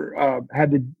we were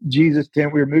had the Jesus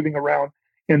tent, we were moving around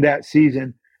in that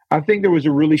season. I think there was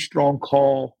a really strong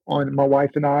call on my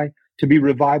wife and I to be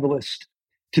revivalists,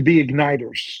 to be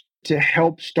igniters, to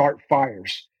help start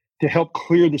fires, to help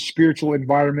clear the spiritual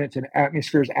environments and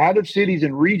atmospheres out of cities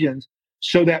and regions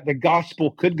so that the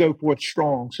gospel could go forth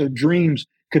strong, so dreams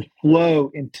could flow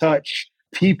and touch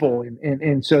people,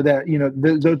 and so that,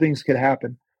 those things could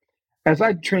happen. As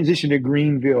I transition to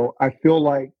Greenville, I feel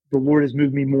like the Lord has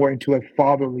moved me more into a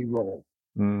fatherly role.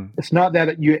 Mm. It's not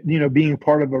that being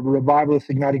part of a revivalist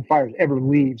igniting fires ever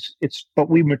leaves. But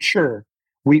we mature,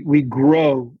 we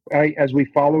grow, right? As we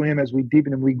follow Him, as we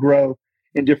deepen Him, we grow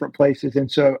in different places.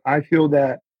 And so I feel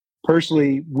that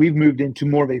personally, we've moved into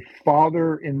more of a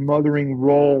father and mothering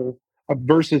role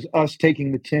versus us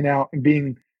taking the tent out and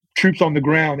being troops on the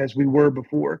ground as we were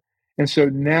before. And so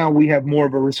now we have more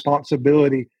of a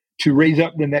responsibility to raise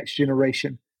up the next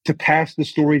generation, to pass the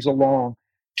stories along,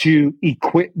 to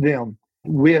equip them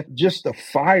with just the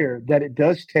fire that it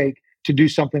does take to do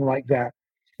something like that.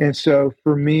 And so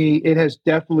for me, it has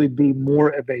definitely been more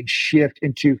of a shift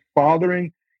into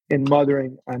fathering and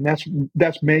mothering, and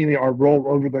that's mainly our role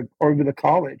over the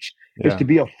college, is to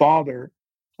be a father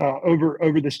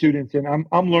over the students. And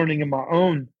I'm learning in my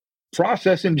own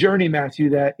process and journey, Matthew,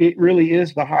 that it really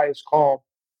is the highest call.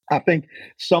 I think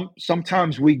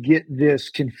sometimes we get this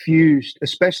confused,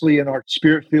 especially in our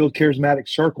spirit-filled charismatic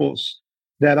circles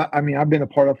that I've been a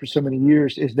part of for so many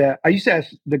years, is that I used to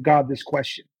ask the God this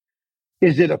question: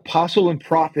 is it apostle and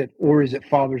prophet, or is it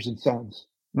fathers and sons?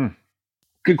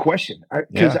 Good question.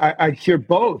 Because I hear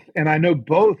both, and I know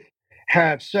both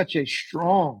have such a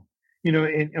strong,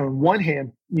 on one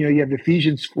hand, you have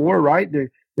Ephesians 4, right?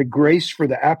 The grace for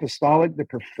the apostolic, the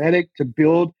prophetic, to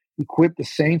build, equip the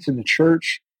saints in the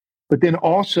church. But then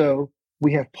also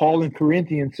we have Paul in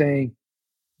Corinthians saying,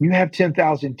 you have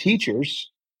 10,000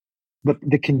 teachers, but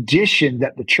the condition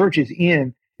that the church is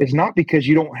in is not because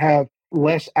you don't have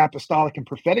less apostolic and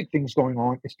prophetic things going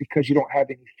on. It's because you don't have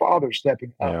any fathers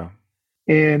stepping up. Yeah.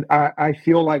 And I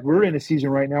feel like we're in a season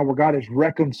right now where God has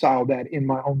reconciled that in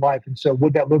my own life. And so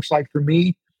what that looks like for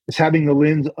me is having the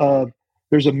lens of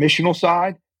there's a missional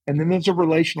side and then there's a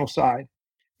relational side.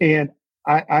 And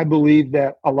I believe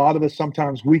that a lot of us,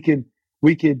 sometimes we could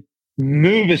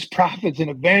move as prophets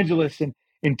and evangelists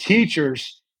and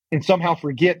teachers and somehow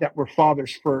forget that we're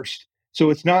fathers first. So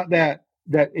it's not that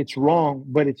it's wrong,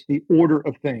 but it's the order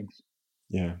of things.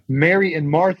 Yeah. Mary and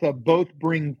Martha both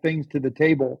bring things to the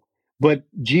table, but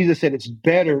Jesus said it's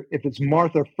better if it's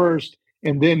Martha first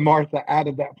and then Martha out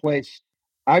of that place.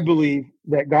 I believe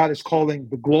that God is calling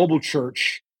the global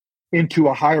church into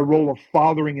a higher role of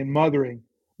fathering and mothering,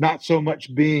 not so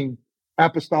much being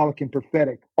apostolic and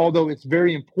prophetic, although it's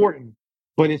very important,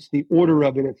 but it's the order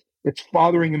of it. It's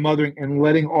fathering and mothering and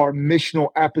letting our missional,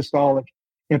 apostolic,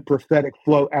 and prophetic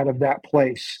flow out of that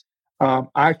place.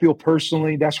 I feel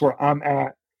personally that's where I'm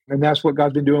at, and that's what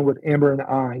God's been doing with Amber and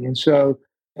I. And so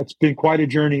it's been quite a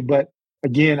journey. But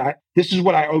again, this is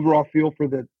what I overall feel for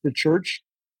the church,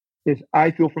 is I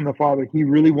feel from the Father, He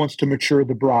really wants to mature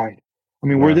the bride. I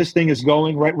mean, where this thing is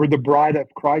going, right? We're the bride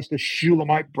of Christ, the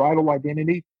Shulamite bridal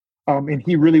identity. And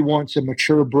He really wants a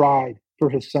mature bride for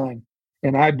His Son.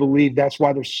 And I believe that's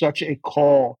why there's such a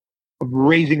call of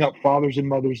raising up fathers and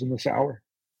mothers in this hour.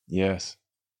 Yes.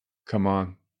 Come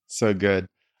on. So good.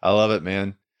 I love it,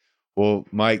 man. Well,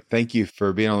 Mike, thank you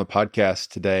for being on the podcast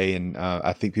today. And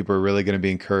I think people are really going to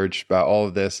be encouraged by all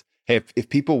of this. Hey, if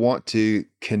people want to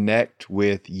connect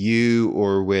with you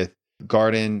or with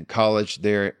Garden College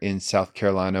there in South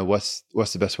Carolina, what's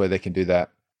the best way they can do that?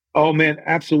 Oh, man,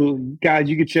 absolutely. Guys,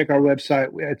 you can check our website.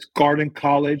 It's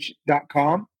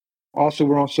gardencollege.com. Also,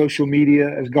 we're on social media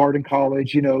as Garden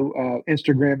College,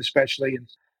 Instagram especially, and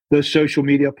those social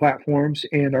media platforms.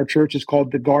 And our church is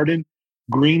called The Garden,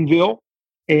 Greenville.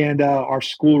 And our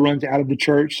school runs out of the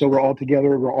church. So we're all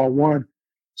together. We're all one.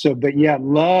 So, but yeah,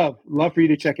 love for you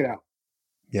to check it out.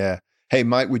 Yeah. Hey,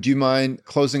 Mike, would you mind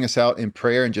closing us out in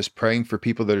prayer and just praying for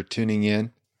people that are tuning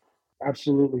in?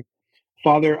 Absolutely.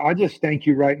 Father, I just thank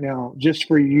you right now just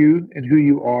for you and who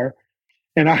you are.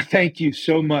 And I thank you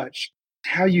so much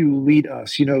how you lead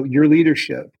us. Your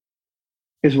leadership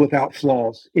is without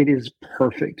flaws. It is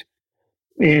perfect.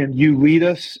 And you lead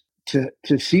us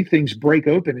to see things break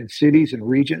open in cities and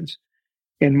regions.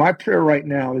 And my prayer right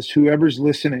now is whoever's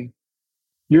listening,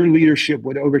 your leadership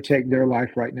would overtake their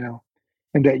life right now,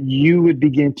 and that you would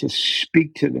begin to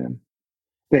speak to them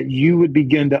that you would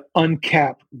begin to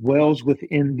uncap wells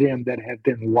within them that have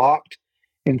been locked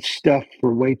and stuffed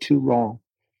for way too long.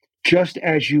 Just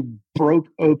as you broke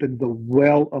open the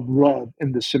well of love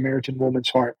in the Samaritan woman's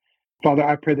heart, Father,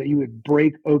 I pray that you would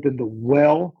break open the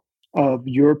well of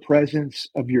your presence,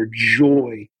 of your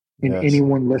joy in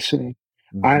anyone listening.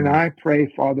 Mm-hmm. And I pray,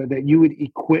 Father, that you would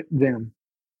equip them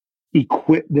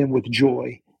with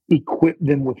joy, equip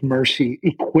them with mercy,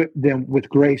 equip them with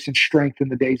grace and strength in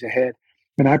the days ahead.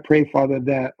 And I pray, Father,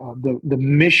 that the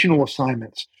missional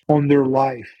assignments on their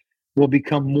life will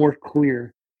become more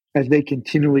clear as they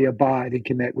continually abide and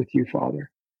connect with you, Father.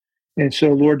 And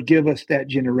so, Lord, give us that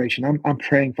generation. I'm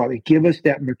praying, Father, give us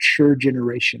that mature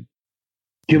generation.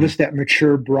 Give us that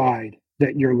mature bride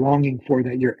that you're longing for,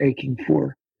 that you're aching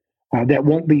for, that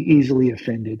won't be easily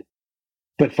offended.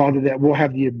 But, Father, that we'll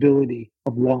have the ability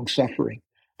of long suffering,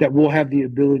 that we'll have the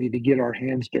ability to get our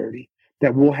hands dirty,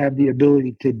 that we'll have the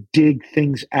ability to dig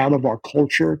things out of our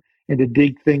culture and to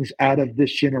dig things out of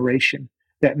this generation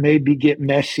that maybe get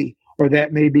messy or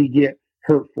that maybe get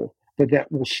hurtful, but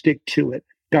that will stick to it.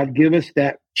 God, give us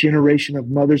that generation of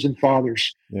mothers and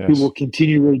fathers who will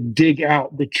continually dig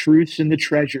out the truths and the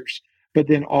treasures, but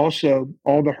then also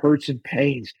all the hurts and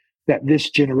pains that this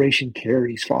generation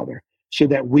carries, Father, so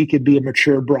that we could be a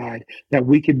mature bride, that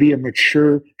we could be a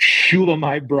mature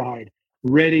Shulamite bride,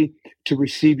 ready to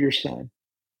receive your Son.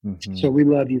 Mm-hmm. So we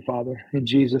love you, Father, in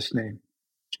Jesus' name.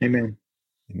 Amen.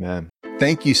 Amen.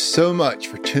 Thank you so much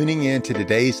for tuning in to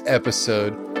today's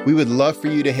episode. We would love for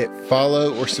you to hit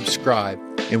follow or subscribe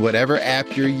in whatever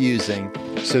app you're using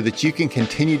so that you can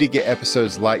continue to get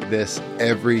episodes like this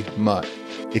every month.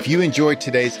 If you enjoyed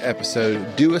today's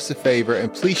episode, do us a favor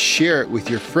and please share it with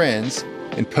your friends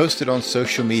and post it on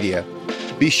social media.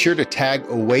 Be sure to tag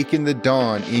Awaken the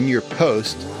Dawn in your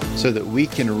post so that we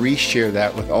can reshare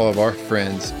that with all of our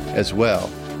friends as well.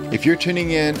 If you're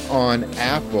tuning in on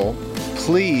Apple,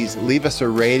 please leave us a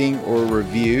rating or a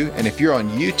review. And if you're on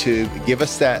YouTube, give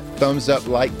us that thumbs up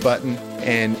like button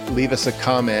and leave us a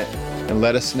comment and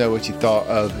let us know what you thought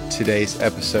of today's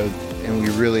episode. And we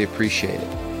really appreciate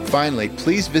it. Finally,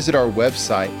 please visit our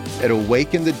website at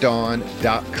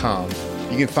awakenthedawn.com.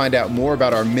 You can find out more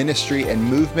about our ministry and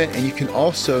movement, and you can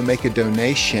also make a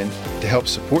donation to help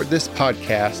support this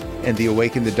podcast and the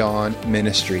Awaken the Dawn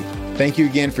ministry. Thank you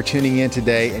again for tuning in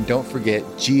today, and don't forget,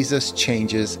 Jesus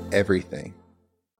changes everything.